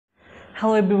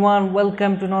Hello everyone,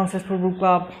 welcome to Nonsense Football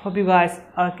Club. Hope you guys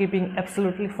are keeping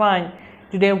absolutely fine.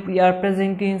 Today we are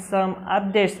presenting some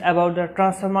updates about the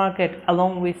transfer market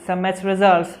along with some match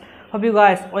results. Hope you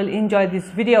guys will enjoy this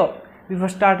video. Before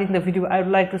starting the video, I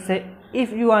would like to say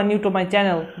if you are new to my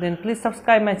channel, then please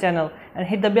subscribe my channel and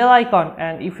hit the bell icon,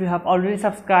 and if you have already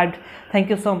subscribed,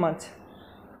 thank you so much.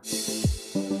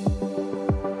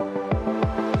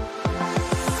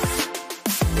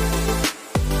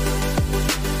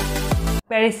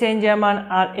 Paris Saint-Germain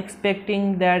are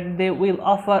expecting that they will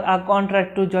offer a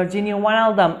contract to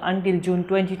Wijnaldum until June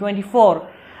 2024.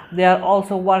 They are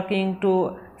also working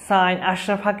to sign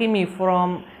Hakimi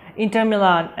from Inter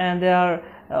Milan, and they are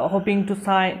hoping to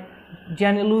sign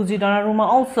Wijnaldum Donarumma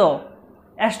also.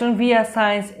 Aston Villa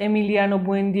signs Emiliano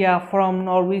Buendia from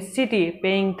Norwich City,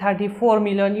 paying 34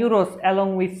 million euros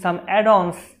along with some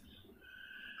add-ons.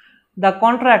 The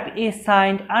contract is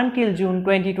signed until June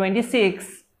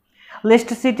 2026.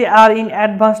 Leicester City are in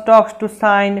advanced talks to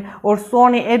sign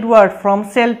Orsoni Edward from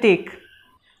Celtic.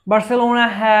 Barcelona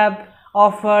have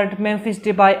offered Memphis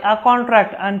Depay a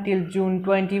contract until June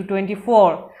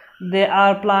 2024. They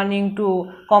are planning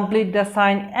to complete the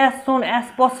sign as soon as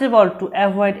possible to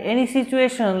avoid any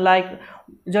situation like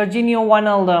Jorginho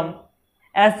Wijnaldum,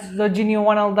 as Jorginho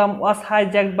Wijnaldum was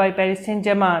hijacked by Paris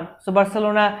Saint-Germain. So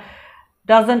Barcelona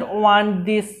doesn't want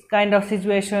this kind of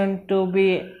situation to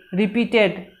be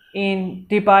repeated in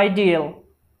Depay deal.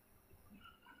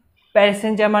 Paris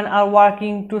Saint-Germain are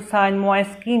working to sign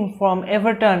Moise Kean from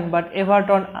Everton, but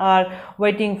Everton are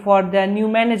waiting for their new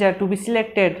manager to be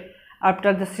selected.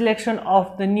 After the selection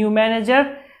of the new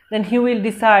manager, then he will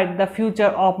decide the future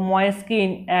of Moise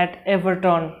Kean at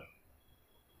Everton.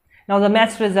 Now the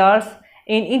match results.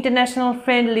 In international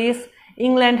friendlies,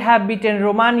 England have beaten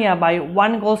Romania by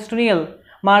 1-0.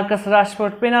 Marcus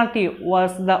Rashford's penalty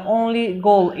was the only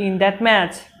goal in that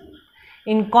match.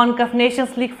 In CONCACAF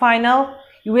Nations League final,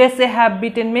 USA have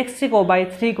beaten Mexico by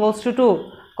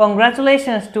 3-2.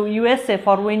 Congratulations to USA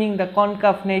for winning the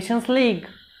CONCACAF Nations League.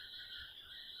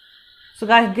 So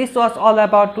guys, this was all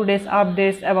about today's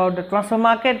updates about the transfer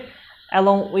market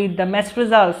along with the match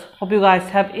results. Hope you guys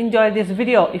have enjoyed this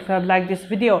video. If you have liked this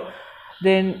video,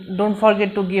 then don't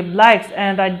forget to give likes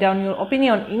and write down your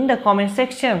opinion in the comment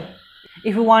section.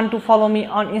 If you want to follow me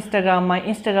on Instagram, my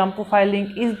Instagram profile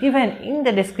link is given in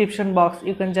the description box.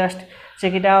 You can just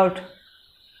check it out.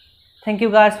 Thank you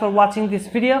guys for watching this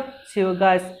video. See you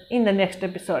guys in the next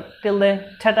episode. Till then,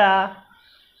 ta-ta!